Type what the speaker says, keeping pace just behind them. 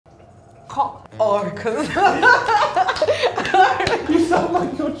You sound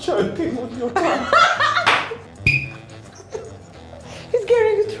like you're choking on your tongue. He's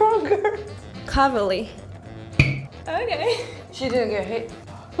getting stronger. Cavalry. Okay. She didn't get hit.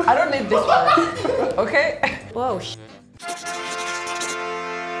 I don't need this one. Okay? Whoa.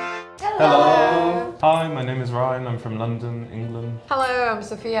 Hello. Hi, my name is Ryan. I'm from London, England. Hello, I'm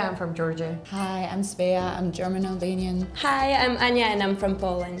Sophia. I'm from Georgia. Hi, I'm Svea. I'm German-Albanian. Hi, I'm Anya and I'm from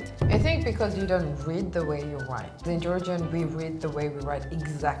Poland. I think because you don't read the way you write. In Georgian, we read the way we write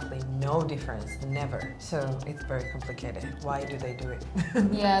exactly. No difference. Never. So it's very complicated. Why do they do it?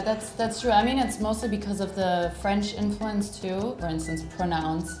 Yeah, that's true. I mean, it's mostly because of the French influence too. For instance,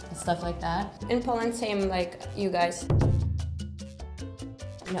 pronouns and stuff like that. In Poland, same like you guys.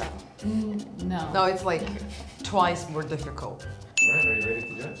 No. No. No, it's like twice more difficult. Right, are you ready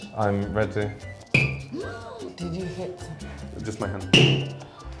to judge? I'm ready. Did you hit? Just my hand.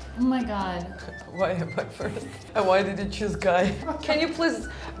 Oh my god. Why am I first? And why did you choose guy? Can you please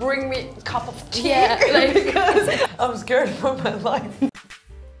bring me a cup of tea? Yeah, like because I'm scared for my life.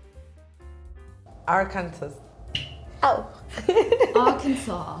 Arkansas. Oh.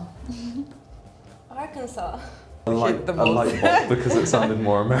 Arkansas. Arkansas. A light bulb because it sounded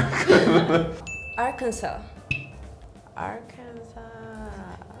more American. Arkansas. Arkansas.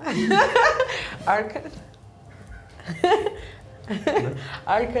 Arkansas.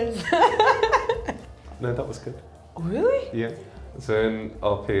 Arkansas. No, that was good. Really? Yeah. So in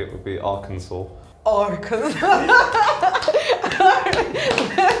RP it would be Arkansas. Arkansas.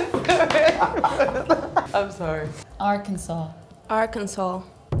 I'm sorry. Arkansas. Arkansas.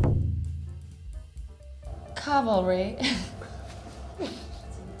 Cavalry.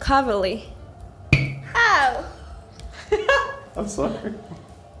 Cavalry. Ow! I'm sorry.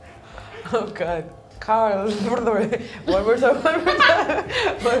 Oh God. Carl. One more time. One more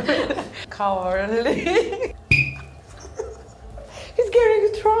time. Cowardly. He's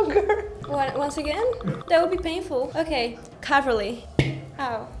getting stronger. Once again? That would be painful. Okay. Cavalry.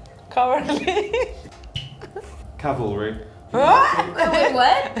 Ow. Cowardly. Cavalry. What? Wait,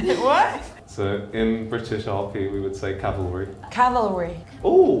 what? What? So in British RP we would say cavalry. Cavalry.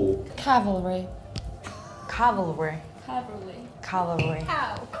 Oh! Cavalry. Cavalry. Cavalry. Cavalry.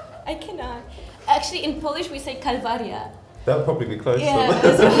 Ow. I cannot. Actually, in Polish we say kalwaria. That would probably be close. Yeah.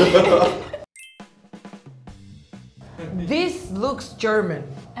 This looks German.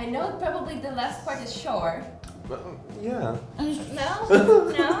 I know probably the last part is shore. Yeah. No?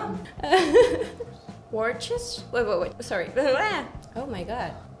 No? Worcester? Wait. Sorry. Oh my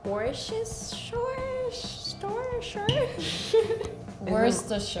god. Worcestershire?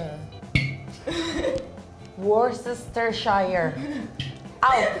 Worcestershire. Worcestershire.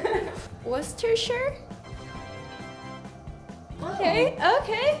 Ow. Worcestershire? Okay.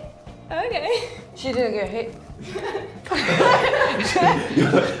 She didn't get hit.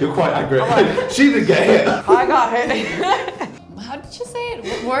 You're quite accurate. She didn't get hit. I got hit. How did you say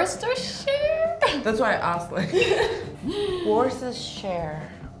it? Worcestershire? That's why I asked like. Worcestershire.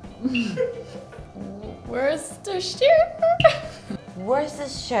 Worcestershire?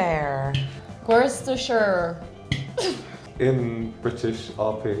 Worcestershire. Worcestershire. In British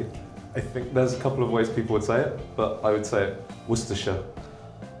RP, I think there's a couple of ways people would say it, but I would say it Worcestershire.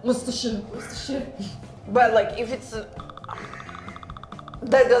 Worcestershire. Worcestershire. But like if it's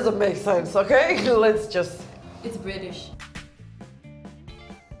that doesn't make sense, okay? Let's just. It's British.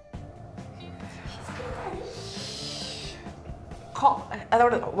 I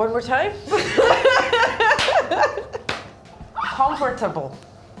don't know. One more time. Comfortable.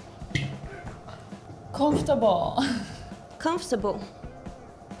 Comfortable. Comfortable.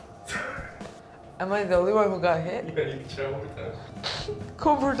 Am I the only one who got hit? Yeah, you can try one more time.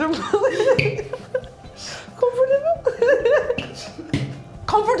 Comfortable.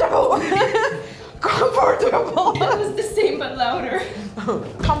 Comfortable. Comfortable. That was the same but louder.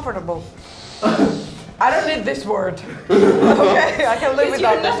 Comfortable. I don't need this word. Okay, I can live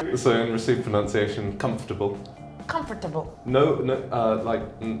without this. So in received pronunciation, comfortable. Comfortable. No, like.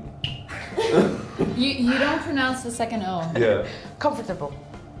 You don't pronounce the second O. Yeah. Comfortable.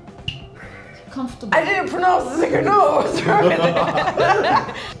 Comfortable. I didn't pronounce the second O. Sorry.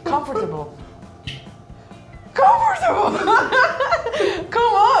 Comfortable. Comfortable.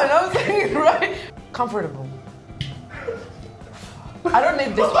 Come on, I'm saying it right. Comfortable. I don't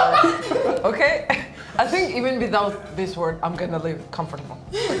need this word. Okay? I think even without this word, I'm gonna live comfortable.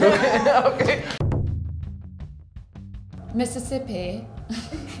 Okay. Mississippi.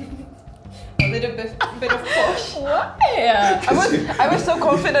 little bit of posh. Why? I was so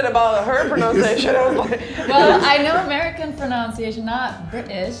confident about her pronunciation. I was like, Well, I know American pronunciation, not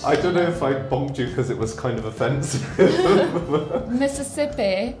British. I don't know if I bombed you because it was kind of offensive.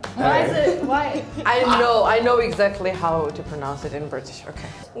 Mississippi. Why is it? Why? I know exactly how to pronounce it in British. Okay.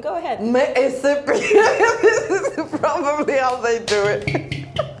 Go ahead. Mississippi. This is probably how they do it.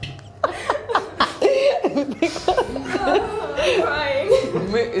 I'm crying.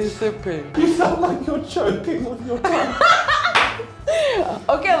 Mississippi. You sound like you're choking on your tongue.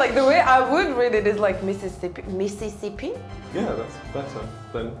 Okay, like the way I would read it is like Mississippi. Mississippi? Yeah, that's better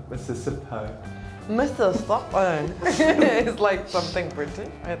than Mississippi. Mississippi. It's like something British,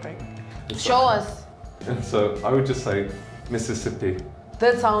 I think. Show us. So I would just say Mississippi.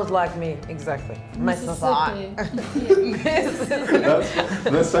 That sounds like me, exactly. Mississippi.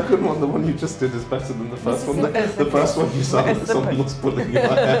 The second one, the one you just did, is better than the first one. The first one you sound like someone was pulling your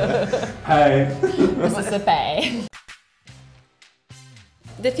hair. Hey. Mississippi.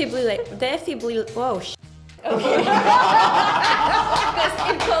 Whoa, okay. Because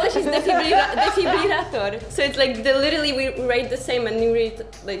in Polish it's defibrillator. So it's like literally we write the same and you read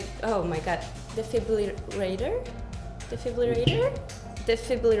like, oh my god, defibrillator? Defibrillator?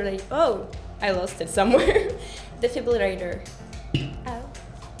 Defibrillator. Oh, I lost it somewhere. Defibrillator. Oh.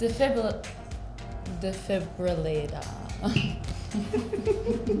 Defibrillator.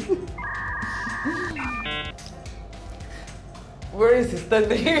 Where is he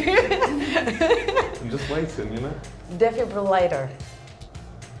standing? I'm just waiting, you know? Defibrillator.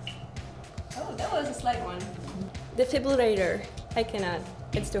 Oh, that was a slight one. Defibrillator. I cannot.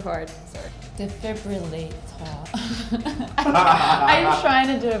 It's too hard. Sorry. Defibrillator. I'm trying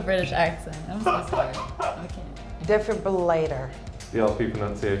to do a British accent. I'm so sorry. Okay. Defibrillator. The RP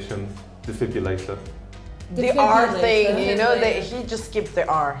pronunciation, defibrillator. The R thing, Defibrillator. you know, he just skipped the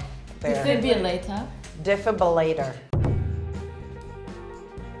R there. Defibrillator. Defibrillator.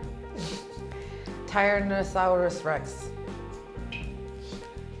 Tyrannosaurus Rex.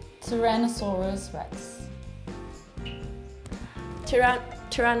 Tyrannosaurus Rex.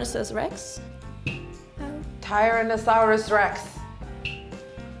 Tyrannosaurus Rex? Tyrannosaurus Rex.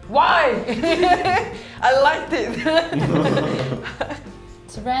 Why? I liked it.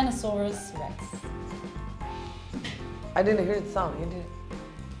 Tyrannosaurus Rex. I didn't hear the sound. You did.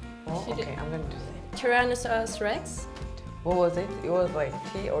 Oh, She did. okay, I'm gonna do it. Tyrannosaurus Rex? What was it? It was like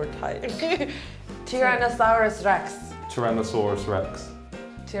T or Ty. Tyrannosaurus Rex. Tyrannosaurus Rex.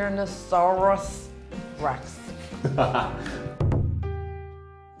 Tyrannosaurus Rex.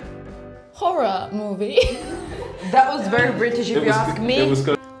 Horror movie. That was very British if you ask me. It was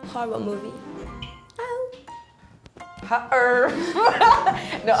good. Horror movie. Oh.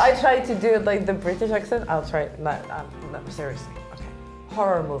 No, I tried to do it like the British accent. I'll try it. No, seriously. Okay.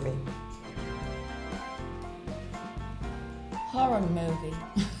 Horror movie. Horror movie.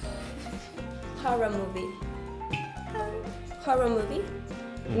 Horror movie. Horror movie?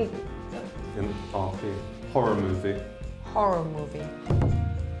 In RP. Horror movie. Horror movie.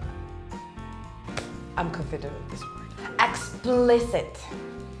 I'm confident with this word. Explicit.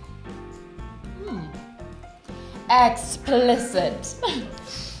 Explicit.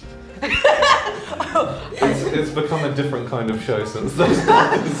 It's become a different kind of show since those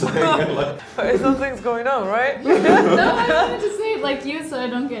guys saying it like. Something's going on, right? No, I wanted to say it like you so I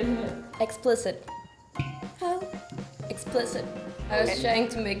don't get hit. Explicit. Oh. Explicit. I was trying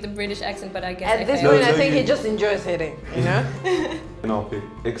to make the British accent, but I guess At I this failed. point, I think he just enjoys hitting, you know? In RP.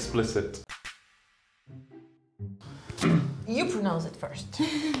 Explicit. You pronounce it first.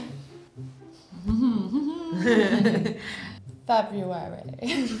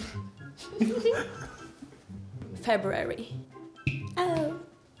 February. February. Oh.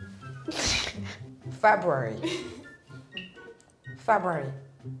 February. February.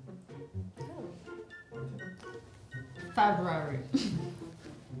 February.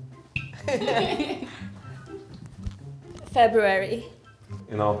 February.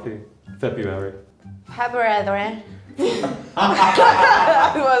 In RP. February. February.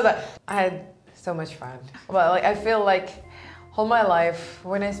 I had so much fun. Well, like, I feel like all my life,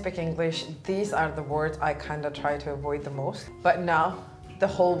 when I speak English, these are the words I kind of try to avoid the most. But now, the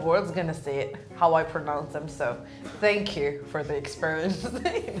whole world's gonna see it, how I pronounce them. So, thank you for the experience.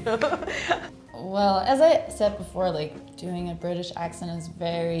 You know? Well, as I said before, like, doing a British accent is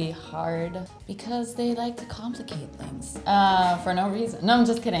very hard because they like to complicate things for no reason. No, I'm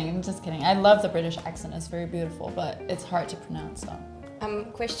just kidding. I'm just kidding. I love the British accent. It's very beautiful, but it's hard to pronounce, so.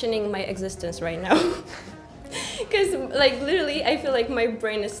 I'm questioning my existence right now. Because, like, literally, I feel like my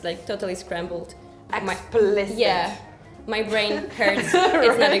brain is, like, totally scrambled. Explicit. Yeah. My brain hurts.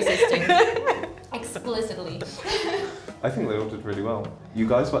 It's not existing. Explicitly. I think they all did really well. You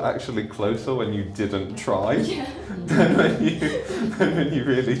guys were actually closer when you didn't try than when you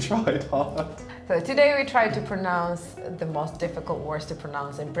really tried hard. So today we tried to pronounce the most difficult words to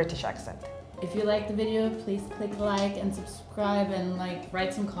pronounce in British accent. If you like the video, please click like and subscribe and like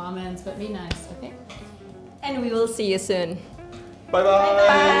write some comments, but be nice, okay? And we will see you soon. Bye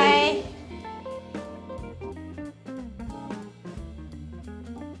bye!